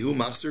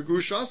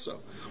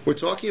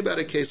talking about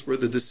a case where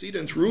the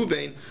decedent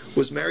Reuven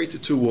was married to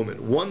two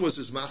women. One was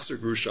his machzer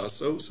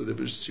grushaso, so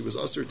that she was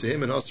usher to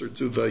him and usher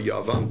to the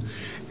yavam,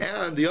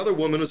 and the other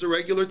woman was a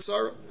regular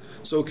tzara.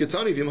 So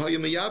ketani vim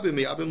hayim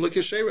miyabim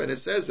lekeshera, and it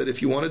says that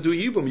if you want to do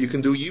yibum, you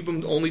can do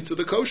yibum only to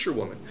the kosher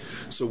woman.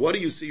 So what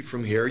do you see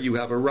from here? You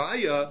have a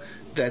raya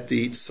that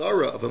the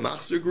tzara of a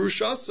machzer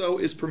grushaso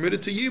is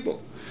permitted to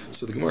yibum.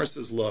 So the Gemara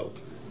says lo.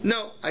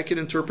 No, I can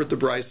interpret the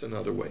Bryce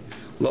another way.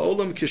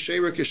 La'olam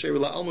keshera keshera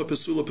la'alma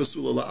pasula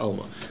pasula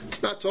la'alma.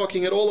 It's not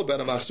talking at all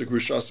about a machzer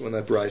grushaso in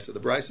that Bryce. The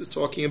Bryce is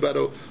talking about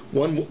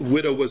one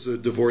widow was a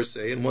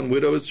divorcee and one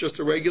widow is just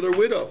a regular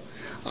widow.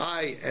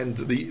 And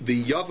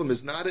the yavam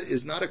is not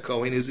a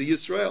kohen, is a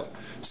Yisrael.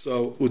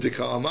 So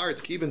udika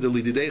amart kiven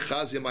delididei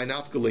chazia my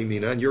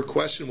nafkalemina. And your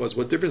question was,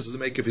 what difference does it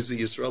make if he's a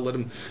Yisrael? Let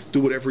him do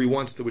whatever he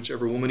wants to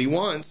whichever woman he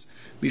wants.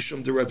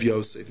 Mishum de Rav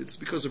Yosef. It's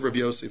because of Rav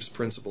Yosef's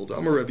principle.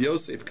 Amar Rav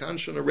Yosef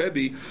kanshon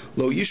Rabbi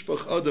lo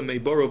yishpach adam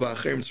meiboro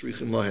v'acherim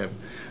tzrichim lahem,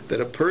 that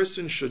a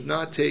person should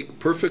not take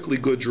perfectly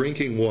good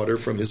drinking water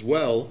from his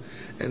well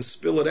and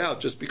spill it out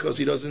just because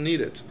he doesn't need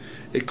it.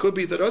 It could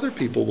be that other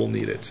people will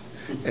need it.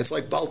 It's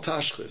like bal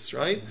tashchis,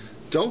 right?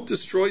 Don't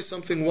destroy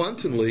something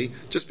wantonly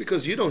just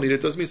because you don't need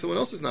it doesn't mean someone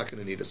else is not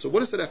going to need it. So what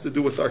does that have to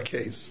do with our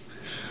case?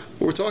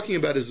 What we're talking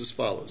about is as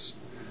follows.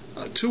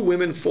 Two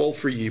women fall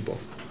for yibum.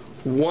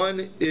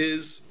 One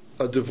is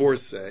a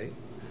divorcee,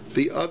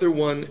 the other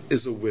one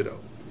is a widow.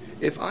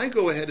 If I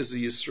go ahead as a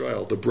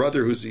Yisrael, the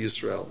brother who's a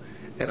Yisrael,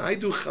 and I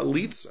do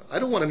chalitza, I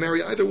don't want to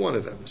marry either one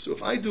of them. So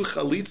if I do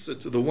chalitza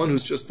to the one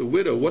who's just a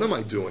widow, what am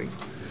I doing?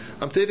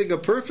 I'm taking a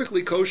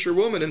perfectly kosher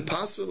woman and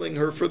passing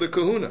her for the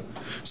kahuna.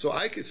 So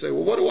I could say,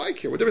 well, what do I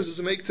care? What difference does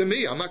it make to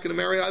me? I'm not going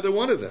to marry either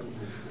one of them.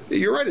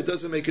 You're right, it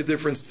doesn't make a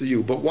difference to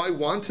you. But why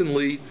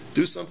wantonly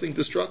do something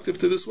destructive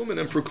to this woman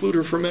and preclude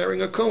her from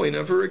marrying a Kohen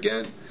ever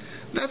again?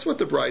 That's what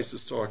the Bryce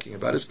is talking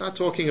about. It's not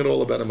talking at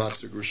all about a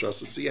machzer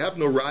grushasa. So you have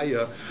no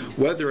raya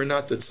whether or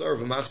not the tsar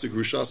of a machzer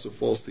grushasa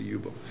falls to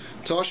Yibum.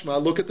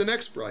 Tashma, look at the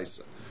next Bryce.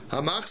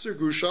 Ha-machzer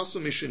grushasa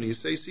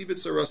mishanise sivit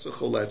sarasa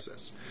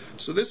choletzes.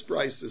 So this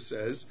Bryce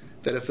says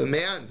that if a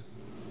man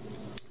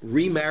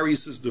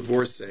remarries his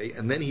divorcee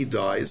and then he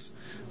dies,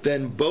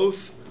 then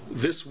both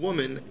this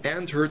woman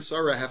and her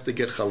tzara have to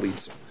get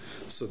chalitza.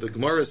 So the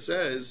Gemara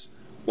says,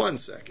 one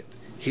second.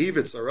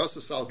 First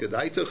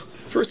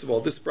of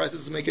all, this price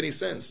doesn't make any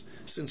sense.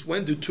 Since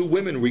when do two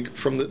women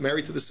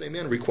married to the same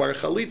man require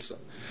chalitza?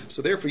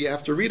 So therefore, you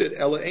have to read it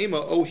Ela Ema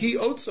Ohi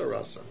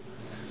Otsarasa.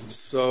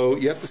 So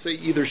you have to say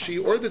either she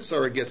or the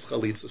tzara gets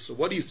chalitza. So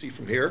what do you see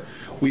from here?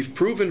 We've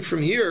proven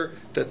from here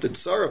that the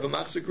tzara of a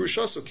machzer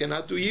grushaso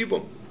cannot do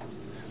yibum.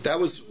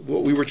 That was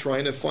what we were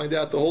trying to find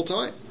out the whole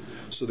time.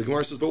 So the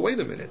Gemara says, but wait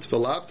a minute.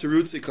 But one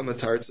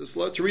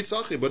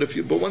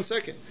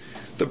second.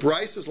 The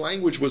Bryce's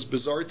language was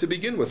bizarre to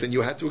begin with, and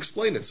you had to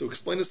explain it. So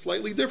explain it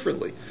slightly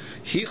differently.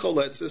 So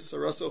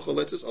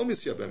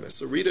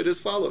read it as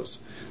follows.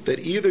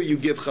 That either you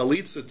give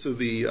chalitza to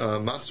the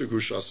machzer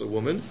grushasa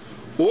woman,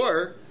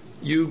 or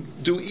you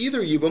do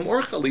either yibum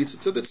or chalitza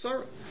to the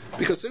tzara.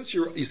 Because since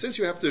you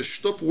have to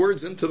shtup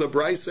words into the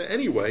Brysa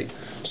anyway,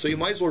 so you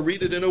might as well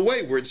read it in a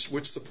way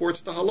which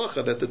supports the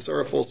halacha that the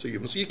tzara falls to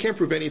you. So you can't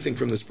prove anything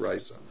from this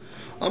Brysa.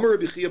 Amar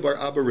Rabbi Chia bar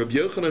Abba Rabbi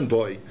Yochanan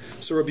boy.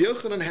 So Rabbi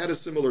Yochanan had a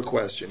similar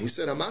question. He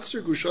said,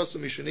 "Hamachzer gushasa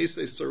mishanese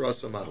tzara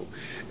samahu."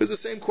 It was the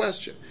same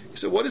question. He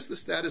said, "What is the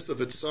status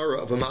of a tzara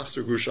of a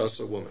machzer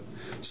gushasa woman?"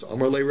 So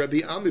Amar le Rabbi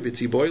Ami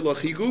b'ti boy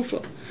lachi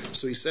gufa.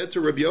 So he said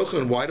to Rabbi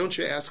Yochanan, "Why don't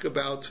you ask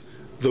about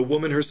the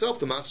woman herself,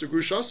 the machzer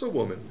grushasa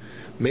woman?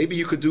 Maybe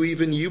you could do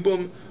even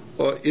yibum.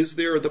 Is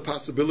there the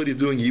possibility of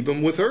doing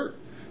yibum with her?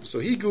 So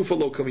he gufa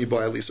lo kami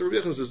ba'ali. So Rabbi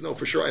Yochanan says, no,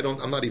 for sure,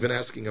 I'm not even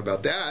asking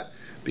about that,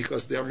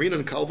 because the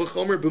amrinan kal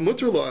v'chomer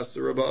b'muter lo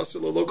aser, rabba aser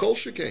lo kol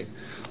shekain.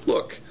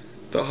 Look,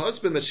 the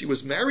husband that she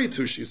was married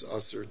to, she's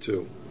aser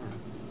to.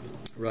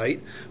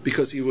 Right?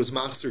 Because he was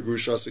machzer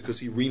grushasa, because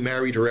he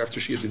remarried her after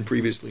she had been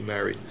previously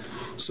married.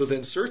 So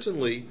then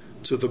certainly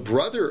to the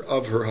brother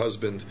of her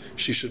husband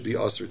she should be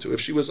usher to. If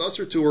she was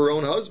usher to her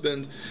own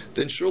husband,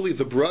 then surely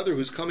the brother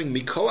who's coming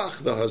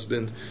mikoach the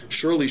husband,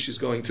 surely she's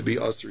going to be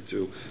usher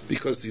to,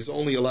 because he's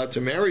only allowed to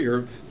marry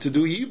her to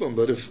do yibum.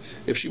 But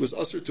if she was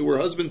usher to her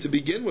husband to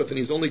begin with, and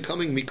he's only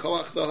coming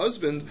mikoach the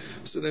husband,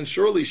 so then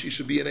surely she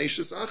should be an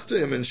eishes ach to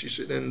him, and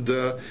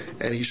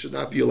he should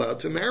not be allowed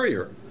to marry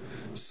her.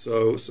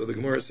 So the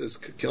Gemara says,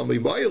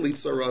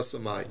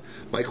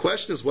 my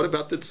question is, what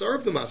about the tzar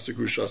of the machzer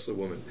grushasa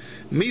woman?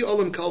 Mi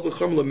olam kal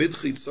v'chomer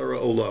lamidchi tzara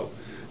olo.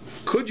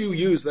 Could you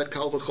use that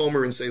kal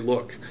v'chomer and say,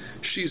 look,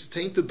 she's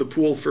tainted the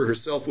pool for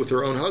herself with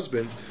her own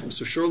husband,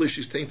 so surely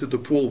she's tainted the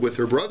pool with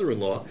her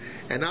brother-in-law,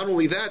 and not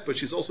only that, but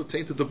she's also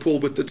tainted the pool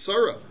with the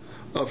tzara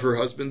of her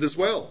husband as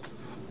well.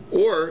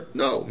 Or,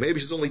 no, maybe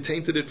she's only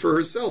tainted it for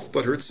herself,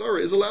 but her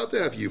tzara is allowed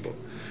to have yibum.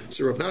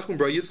 So Rav Nachman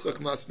bar Yitzchak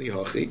masni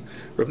hachi.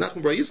 Rav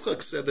Nachman bar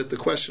Yitzchak said that the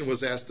question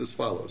was asked as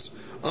follows: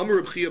 Amar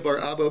Reb Chia bar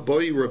Abba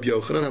boi Reb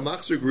Yochanan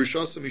hamachzer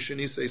grushasa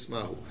mishani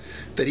seismahu.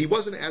 That he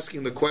wasn't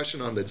asking the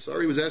question on the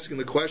tzara, he was asking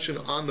the question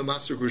on the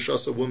machzer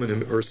grushasa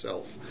woman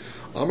herself.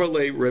 Amar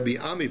le Rabbi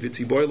Ami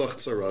v'tiboy lach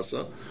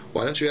tzarasa.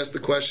 Why don't you ask the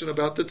question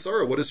about the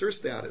tzara? What is her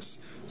status?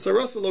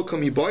 Tzarasa lo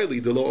kami boili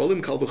de lo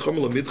olim kal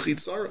v'chomer lamidchi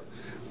tzara.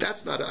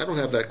 That's not. I don't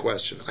have that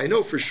question. I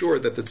know for sure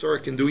that the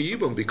tzara can do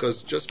yibum,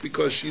 because just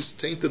because she's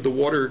tainted the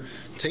water,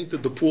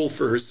 tainted the pool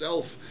for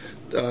herself,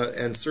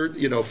 and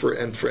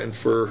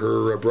for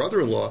her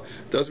brother-in-law,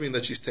 doesn't mean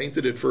that she's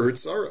tainted it for her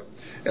tzara.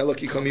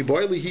 Elaki kami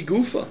boili hi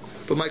gufa.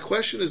 But my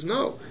question is,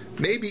 no.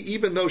 Maybe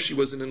even though she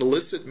was in an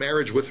illicit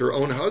marriage with her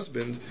own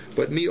husband,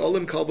 but mi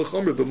olim kal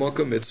v'chomer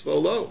b'makom mitzvah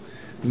lo.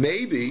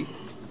 Maybe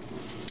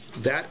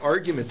that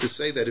argument to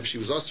say that if she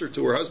was usher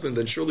to her husband,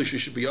 then surely she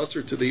should be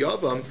usher to the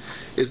Yavam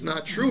is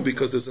not true,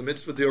 because there's a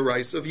mitzvah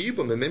d'oraisa of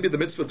yibum, and maybe the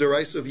mitzvah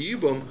d'oraisa of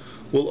yibum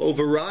will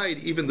override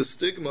even the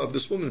stigma of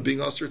this woman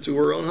being usher to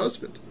her own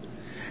husband.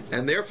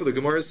 And therefore the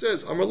Gemara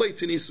says, Amarlei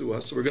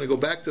Tinisua. So we're going to go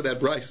back to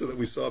that brisa that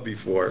we saw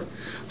before.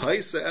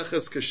 Haisa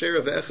echas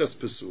kashera ve'echas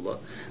pesula.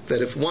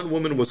 That if one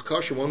woman was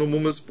kosher, one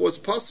woman was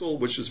pasul,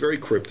 which is very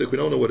cryptic, we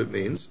don't know what it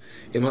means.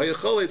 Im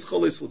hayachalets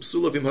choles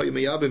l'psula v'im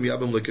hayamiyabim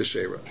yabim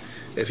l'kashera.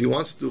 If he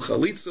wants to do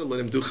chalitza, let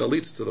him do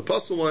chalitza to the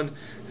pasul one.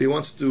 If he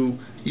wants to do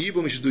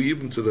yibum, he should do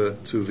yibum to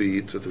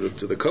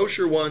the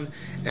kosher one.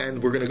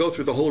 And we're going to go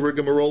through the whole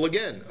rigmarole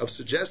again of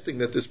suggesting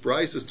that this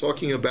brisa is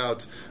talking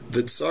about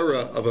the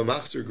tzara of a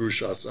machzer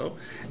grushasa.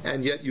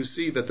 And yet you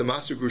see that the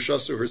machzer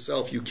grushasa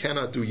herself you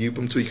cannot do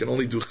yibum to, you can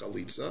only do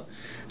chalitza.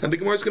 And the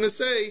Gemara is going to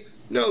say,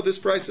 no, this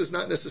price is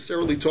not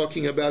necessarily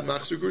talking about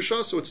machzer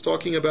grushasa, it's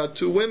talking about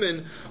two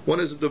women, one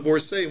is a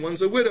divorcee,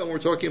 one's a widow, and we're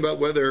talking about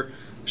whether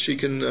she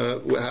can,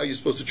 how you're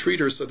supposed to treat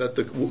her so that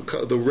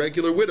the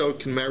regular widow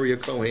can marry a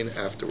Kohen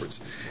afterwards.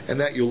 And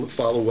that you'll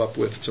follow up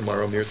with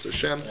tomorrow, Mirza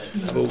Hashem.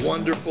 Have a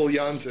wonderful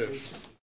Yantiv.